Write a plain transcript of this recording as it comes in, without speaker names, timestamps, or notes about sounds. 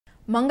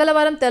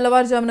మంగళవారం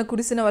తెల్లవారుజామున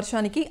కురిసిన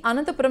వర్షానికి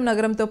అనంతపురం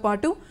నగరంతో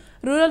పాటు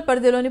రూరల్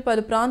పరిధిలోని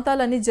పలు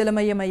ప్రాంతాలన్నీ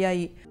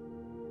జలమయమయ్యాయి.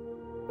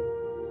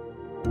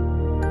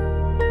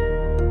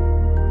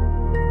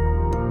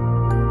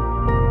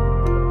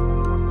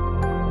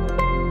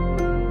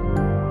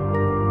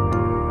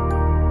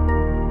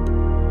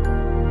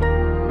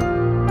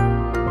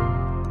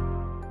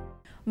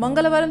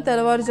 మంగళవారం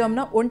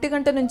తెల్లవారుజామున 1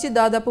 గంట నుంచి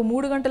దాదాపు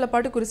 3 గంటల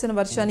పాటు కురిసిన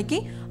వర్షానికి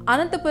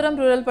అనంతపురం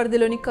రూరల్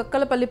పరిధిలోని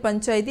కక్కలపల్లి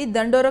పంచాయతీ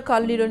దండోరా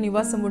కాలనీలో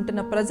నివాసం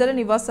ఉంటున్న ప్రజల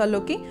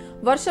నివాసాల్లోకి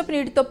వర్షపు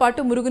నీటితో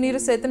పాటు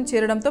మురుగునీరు సైతం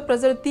చేరడంతో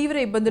ప్రజలు తీవ్ర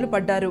ఇబ్బందులు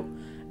పడ్డారు.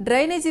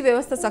 డ్రైనేజీ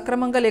వ్యవస్థ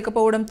సక్రమంగా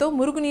లేకపోవడంతో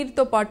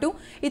మురుగునీరుతో పాటు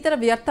ఇతర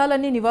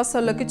వ్యర్థాలన్నీ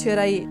నివాసాల్లోకి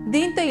చేరాయి.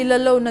 దీంతో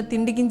ఇళ్లలో ఉన్న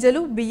తిండి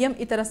గింజలు, బియ్యం,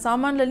 ఇతర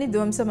సామాన్లన్నీ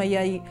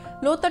ధ్వంసమయ్యాయి.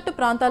 లోతట్టు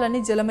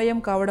ప్రాంతాలన్నీ జలమయం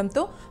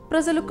కావడంతో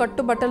ప్రజలు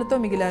కట్టుబట్టలతో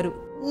మిగిలారు.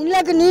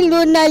 ఇళ్ళకి నీళ్లు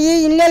ఉన్నాయి,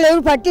 ఇళ్ళలు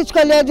ఎవరు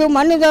పట్టించుకోలేదు,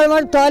 మన్ను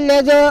దొరమని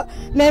తోలలేదు.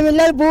 మేము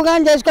ఇళ్ళలు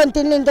భూగాన్ చేసుకొని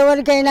తిని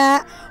ఇంతవరకైనా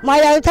మా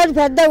అవసరాలు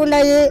పెద్ద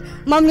ఉన్నాయి.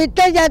 మమ్మల్ని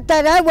ఇట్టే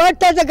చేస్తారా,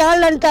 ఓటేస్తే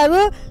గాళ్ళు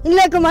అంటారు.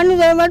 ఇళ్ళకి మన్ను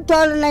దొరమని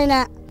తోలనైనా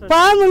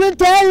పాములు,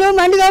 తేళ్లు,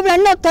 మండిగోపులు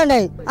అన్నీ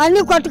వస్తున్నాయి.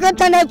 అన్నీ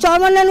కొట్టుకొస్తున్నాయి,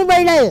 సోమన్నను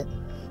పోయినాయి,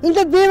 ఇంత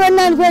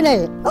భీమన్నీ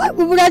అనిపోయినాయి.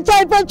 ఇప్పుడు వచ్చి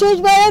అయిపోయి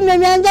చూసిపోయా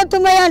మేము ఏం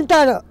చేస్తున్నాయి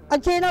అంటారు.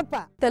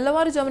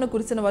 తెల్లవారుజామున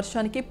కురిసిన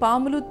వర్షానికి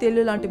పాములు,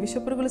 తేళ్లు లాంటి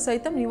విషపురుగులు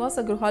సైతం నివాస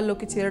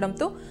గృహాల్లోకి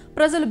చేరడంతో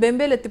ప్రజలు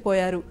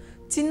బెంబేలెత్తిపోయారు.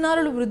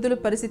 చిన్నారులు, వృద్ధుల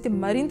పరిస్థితి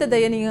మరింత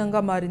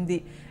దయనీయంగా మారింది.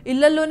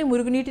 ఇళ్లలోని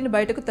మురుగునీటిని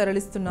బయటకు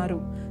తరలిస్తున్నారు.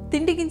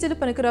 తిండి గింజలు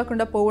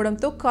పనికిరాకుండా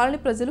పోవడంతో కాలనీ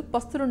ప్రజలు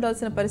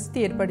పస్తులుండాల్సిన పరిస్థితి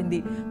ఏర్పడింది.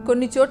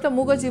 కొన్ని చోట్ల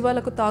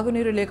మూగజీవాలకు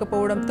తాగునీరు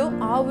లేకపోవడంతో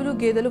ఆవులు,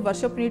 గేదెలు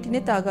వర్షపు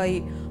నీటినే తాగాయి.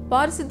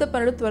 పారిశుద్ధ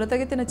పనులు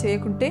త్వరితగతిన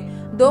చేయకుంటే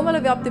దోమల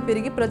వ్యాప్తి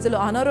పెరిగి ప్రజలు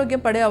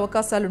అనారోగ్యం పడే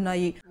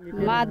అవకాశాలున్నాయి.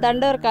 మా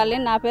దండోర కాలనీ,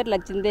 నా పేరు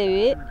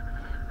లక్ష్మీదేవి.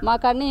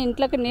 మాకు అన్ని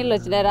ఇంట్లోకి నీళ్ళు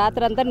వచ్చినాయి.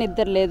 రాత్రి అంతా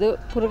నిద్ర లేదు.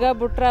 పురుగా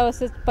బుట్రా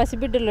వస్తే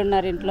పసిబిడ్డలు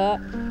ఉన్నారు ఇంట్లో.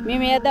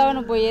 మేము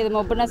ఏదామని పోయేది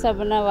మబ్బున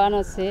సబ్బున వాన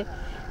వస్తే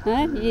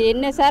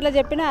ఎన్నిసార్లు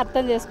చెప్పినా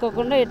అర్థం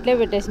చేసుకోకుండా ఇట్లే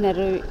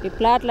పెట్టేసినారు. ఈ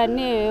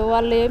ప్లాట్లన్నీ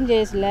వాళ్ళు ఏం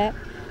చేసలే.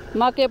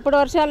 మాకు ఎప్పుడు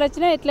వర్షాలు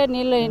వచ్చినా ఇట్లే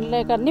నీళ్ళు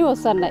ఇంట్లోకి అన్నీ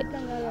వస్తున్నాయి.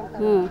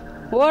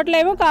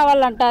 ఓట్లేమో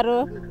కావాలంటారు,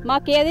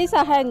 మాకేది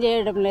సహాయం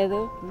చేయడం లేదు.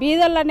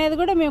 బీదలు అనేది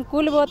కూడా మేము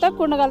కూలిపోతాం,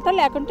 కుండగలుగుతాం,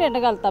 లేకుంటే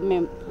ఎండగలుగుతాం.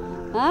 మేము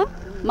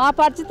మా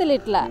పరిస్థితులు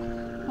ఇట్లా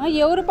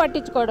ఎవరు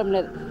పట్టించుకోవడం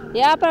లేదు.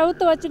 ఏ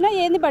ప్రభుత్వం వచ్చినా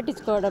ఏంది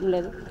పట్టించుకోవడం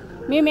లేదు.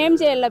 మేమేం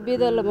చేయాలి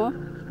బీదోళ్ళము?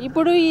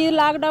 ఇప్పుడు ఈ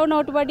లాక్డౌన్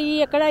ఒకటి పడి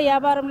ఎక్కడ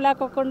వ్యాపారం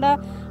లేకోకుండా,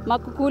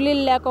 మాకు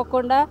కూలీలు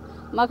లేకోకుండా,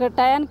 మాకు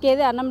టయానికి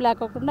ఏది అన్నం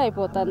లేకోకుండా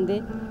అయిపోతుంది.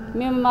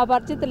 మేము మా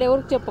పరిస్థితులు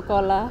ఎవరికి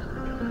చెప్పుకోవాలా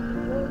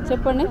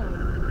చెప్పండి?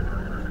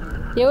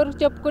 ఎవరికి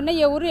చెప్పుకున్నా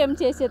ఎవరు ఏం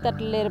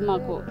చేసేటట్లు లేరు.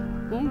 మాకు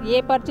ఏ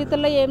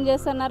పరిస్థితుల్లో ఏం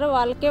చేస్తున్నారో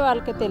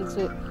వాళ్ళకే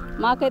తెలుసు.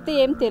 మాకైతే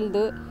ఏం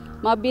తెలియదు.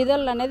 మా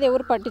బీదోళ్ళు అనేది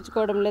ఎవరు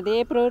పట్టించుకోవడం లేదు. ఏ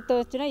ప్రభుత్వం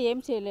వచ్చినా ఏం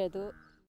చేయలేదు.